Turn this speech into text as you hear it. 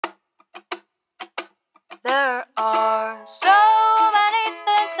There are so many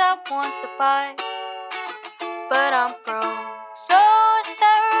things I want to buy, but I'm broke, so I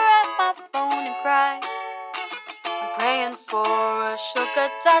stare at my phone and cry. I'm praying for a sugar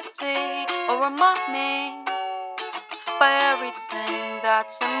daddy or a mommy. Buy everything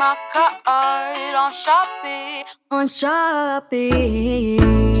that's in my cart on Shopee. On Shopee.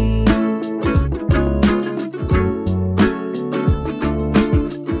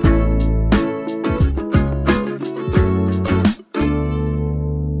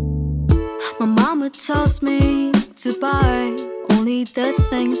 My mama tells me to buy only the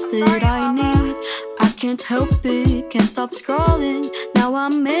things that I need. I can't help it, can't stop scrolling. Now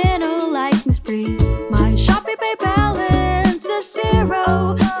I'm in a liking spree. My Shopee Pay balance is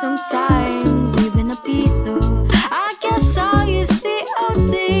zero, sometimes even a piece. So I guess I'll use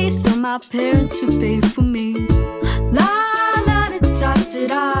COD, so my parents who pay for me. La la da da da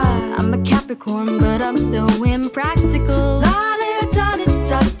da. I'm a Capricorn, but I'm so impractical. La da da da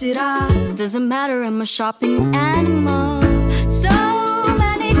da da. Doesn't matter, I'm a shopping animal. So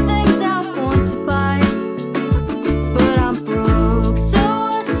many things I want to buy, but I'm broke, so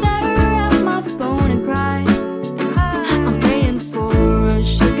I stare at my phone and cry. I'm praying for a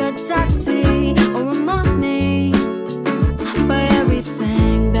sugar daddy or a mommy. Buy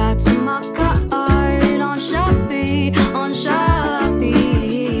everything that's in my cart on Shopee, on Shopee.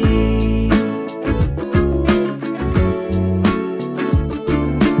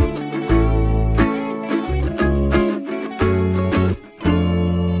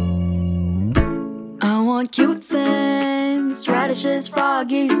 Cute things, radishes,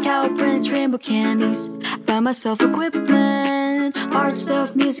 froggies, cow prints, rainbow candies. Buy myself equipment, art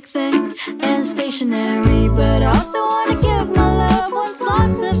stuff, music things, and stationery. But I also wanna give my loved ones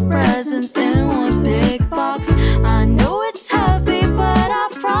lots of presents in one big box. I know it's heavy, but I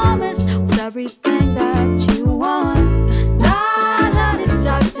promise it's everything that you want. La la da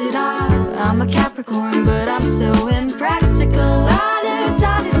da da da. I'm a Capricorn, but I'm so impractical. La da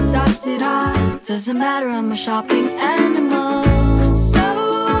da da da da da. Doesn't matter, I'm a shopping animal.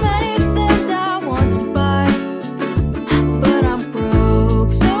 So many things I want to buy, but I'm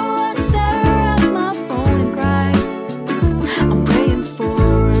broke, so I stare at my phone and cry. I'm praying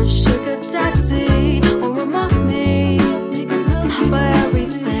for a sugar daddy or a mommy. Buy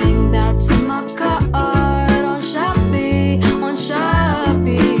everything that's in my cart on Shopee, on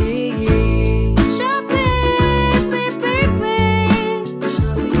Shopee.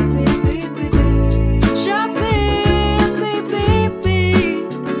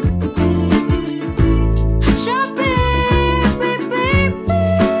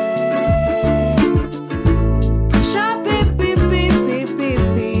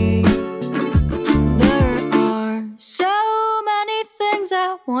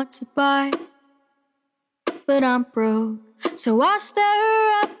 To buy, but I'm broke, so I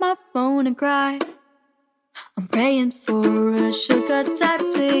stare at my phone and cry. I'm praying for a sugar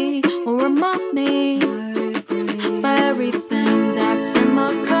daddy or a mommy. Buy everything that's in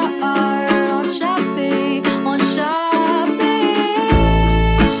my cart on Shopee, on Shopee.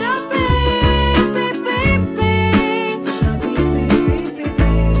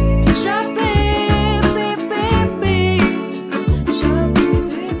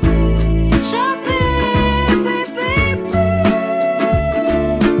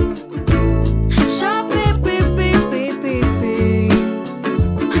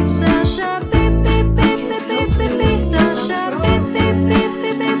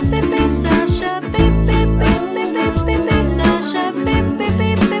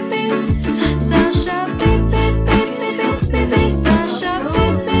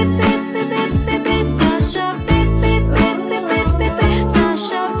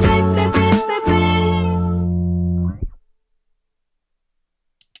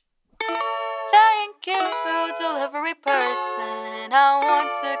 Delivery person, I want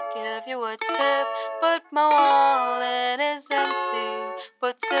to give you a tip, but my wallet is empty.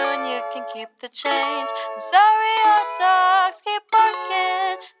 But soon you can keep the change. I'm sorry, your dogs keep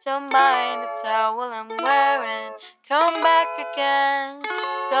barking. Don't mind the towel I'm wearing. Come back again.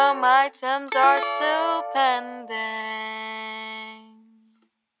 Some items are still pending.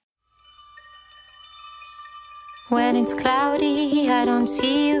 When it's cloudy, I don't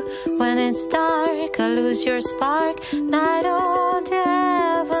see you. When it's dark, I lose your spark. And I don't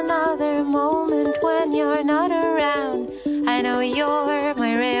have another moment when you're not around. I know you're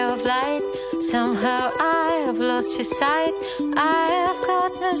my ray of light. Somehow I have lost your sight. I have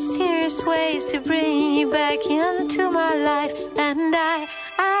got mysterious ways to bring you back into my life. And I'm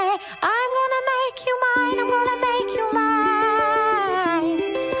gonna make you mine. I'm gonna make you mine.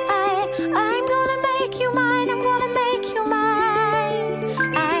 I'm gonna make you mine.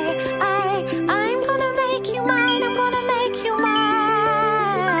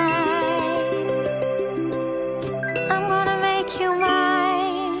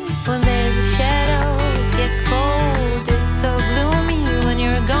 When there's a shadow, it gets cold. It's so gloomy when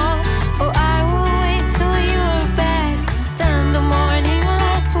you're gone. Oh, I will wait till you're back. Then the morning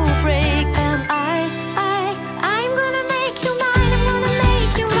light will break. And I'm gonna make you mine. I'm gonna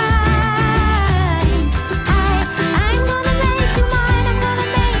make you mine. I'm gonna make you mine. I'm gonna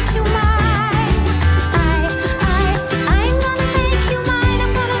make you mine. I'm gonna make you mine.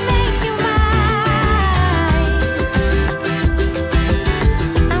 I'm gonna make you mine.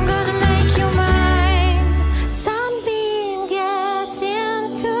 I'm gonna make you mine. Sunbeam gets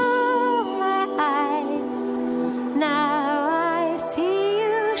into my eyes. Now I see you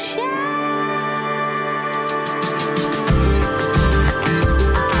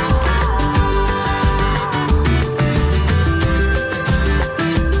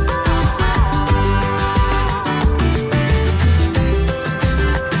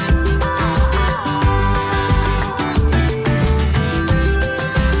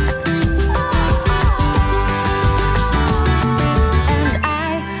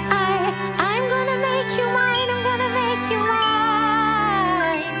and I'm gonna make you mine. I'm gonna make you mine.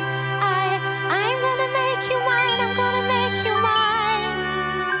 I'm gonna make you mine. I'm gonna make you mine.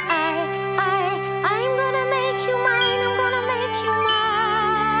 I'm gonna make you mine. I'm gonna make you mine.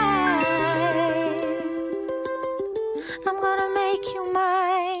 I'm gonna make you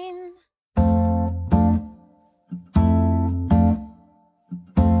mine.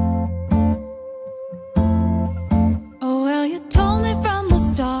 Oh, well, you told me from the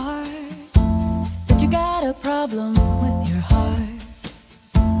start that you got a problem with your heart.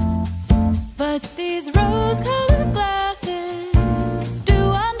 But these rose-colored glasses do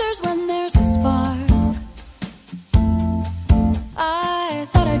wonders when there's a spark. I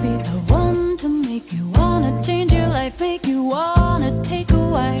thought I'd be the one to make you wanna change your life, make you wanna take a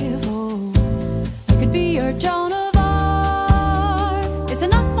wife. Oh, I could be your Joan of Arc. It's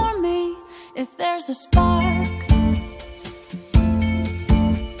enough for me if there's a spark.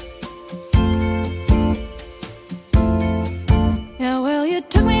 Yeah, well, you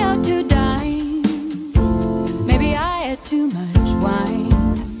took me out to dine. Maybe I had too much wine,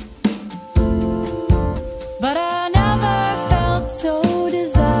 but I never felt so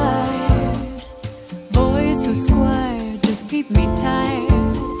desired. Boys who squire just keep me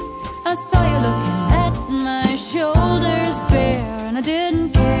tired. I saw you looking at my shoulders bare, and I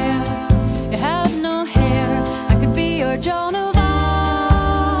didn't care. You had no hair. I could be your Joan of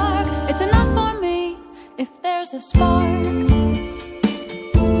Arc. It's enough for me if there's a spark.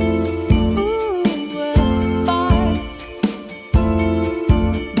 Ooh, a spark.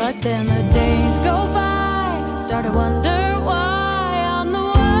 But then the days go by. Start to wonder why I'm the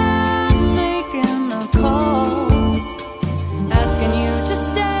one making the calls, asking you to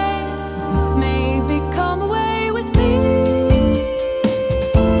stay, maybe come away with me.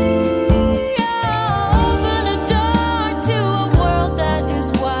 Yeah, open a door to a world that is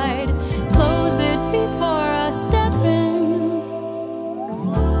wide. Close it before I step in.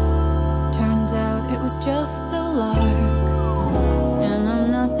 Turns out it was just a lark, and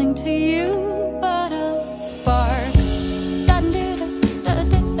I'm nothing to you but a spark.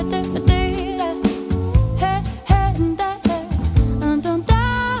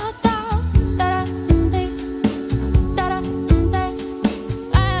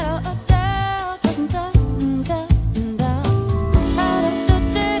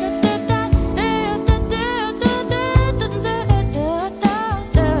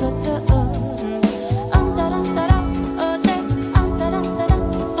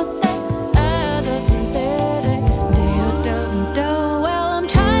 Well, I'm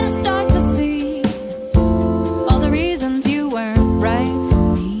trying to start to see all the reasons you weren't right for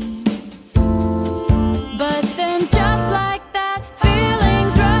me. But then just like that,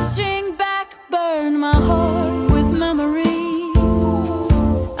 feelings rushing back burn my heart with memory.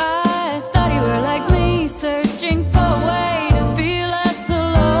 I thought you were like me, searching for a way to be less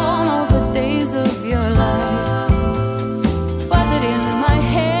alone all the days of your life. Was it in my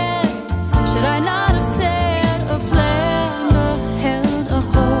head? Should I not have said or planned or held a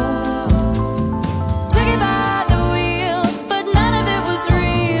hold? Took it by the wheel, but none of it was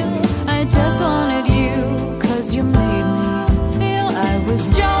real. I just wanted you, 'cause you made me feel I was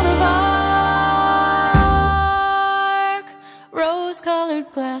Joan of Arc. Rose-colored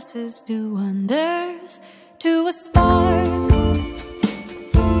glasses do wonders to a spark.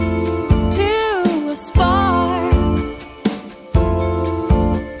 To a spark.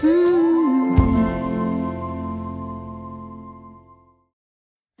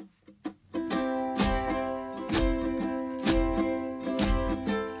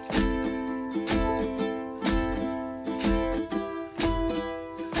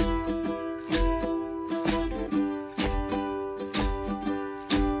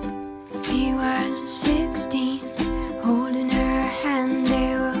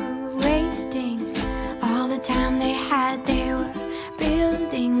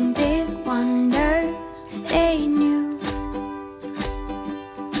 wonders they knew.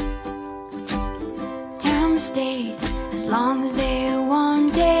 Time stayed as long as they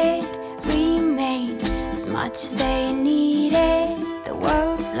wanted, remained as much as they needed. The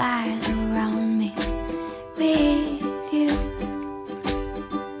world flies around me with you.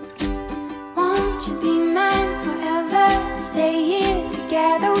 Won't you be mine forever? Stay here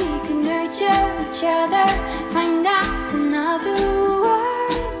together, we can nurture each other. Find us another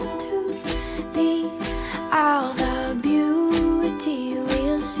world to be. All the beauty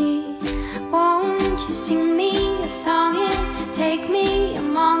we'll see. Won't you sing me a song and take me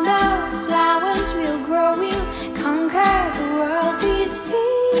among the flowers? We'll grow, we'll conquer the world. These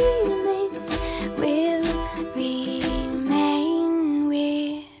feelings will remain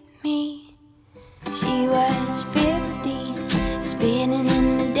with me. She was 15, spinning in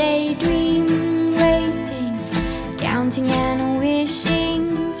a daydream, waiting, counting and wishing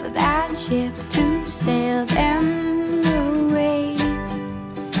for that ship to sail them away.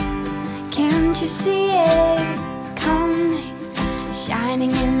 Can't you see it's coming,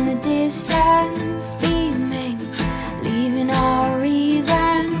 shining in the distance, beaming, leaving all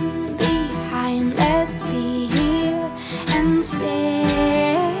reason behind. Let's be here and stay.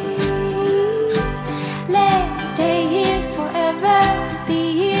 Let's stay here forever, be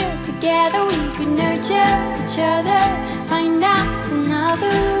here together. We could nurture each other, find us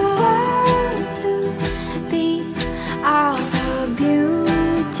another world to be. All the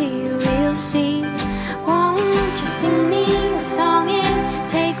beauty we'll see. Won't you sing me a song and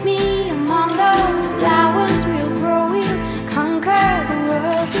take me among the flowers? We'll grow, we'll conquer the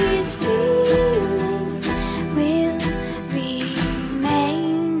world. These feelings will remain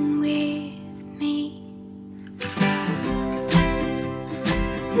with me.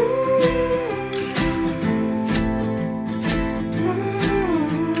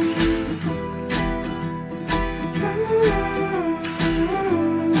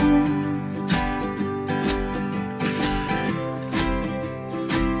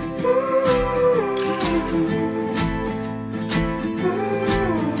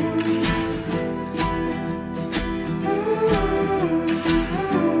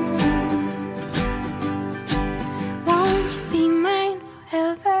 Won't you be mine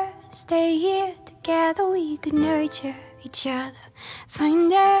forever? Stay here together, we could nurture each other,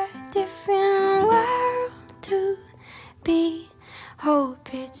 find a different world to be.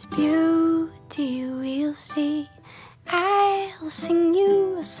 Hope it's beauty we'll see. I'll sing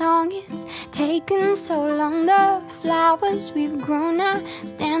you a song, it's taken so long. The flowers we've grown are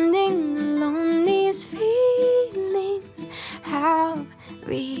standing alone. These feelings have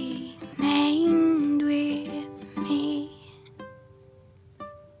remained with me.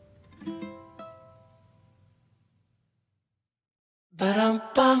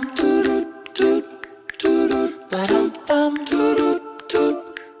 Ba-dum-bum, doo-doo-doo, doo-doo, ba-dum-bum, doo-doo-doo,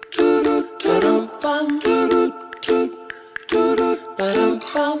 doo-doo, ba-dum-bum, doo-doo-doo, doo-doo,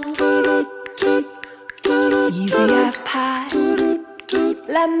 ba-dum-bum, doo-doo-doo, doo-doo. Easy as pie,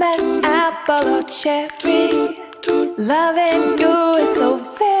 lemon, apple or cherry. Loving you is so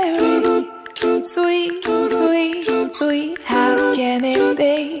very sweet, sweet, sweet. How can it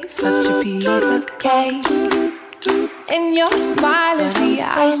be such a piece of cake? And your smile is the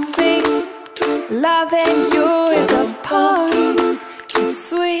icing. Loving you is a party. It's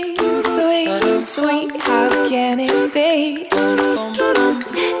sweet, sweet, sweet. How can it be?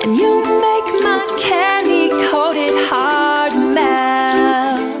 And you make my candy-coated heart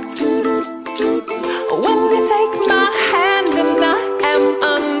melt. When you take my hand and I am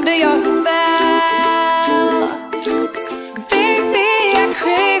under your spell. Baby, I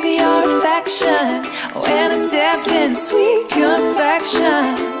crave your affection. When it's dipped in sweet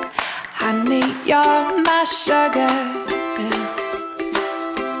confection, honey, you're my sugar.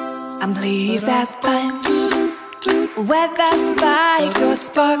 I'm pleased as punch, whether spiked or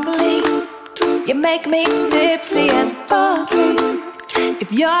sparkling. You make me tipsy and bubbly.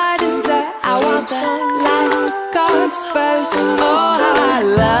 If you're dessert, I want the last course first. Oh, how I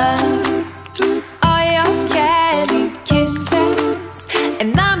love all your candy kisses,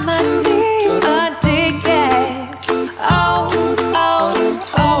 and I'm addicted. Oh, oh,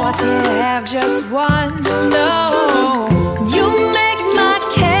 oh, I can't have just one. No, you make my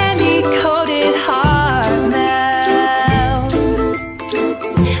candy-coated heart melt.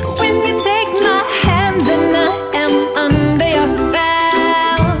 When you take my hand, then I am under your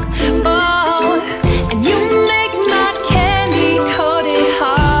spell. Oh, and you make my candy-coated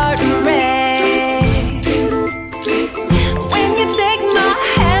heart race. When you take my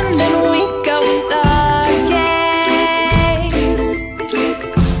hand and we go stargaze.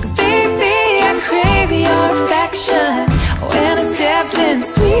 Baby,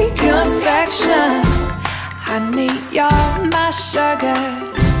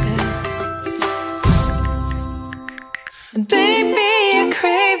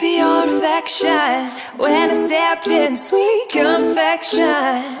 perfection. When I stepped in sweet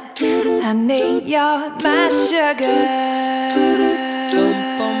confection, honey, you're my sugar.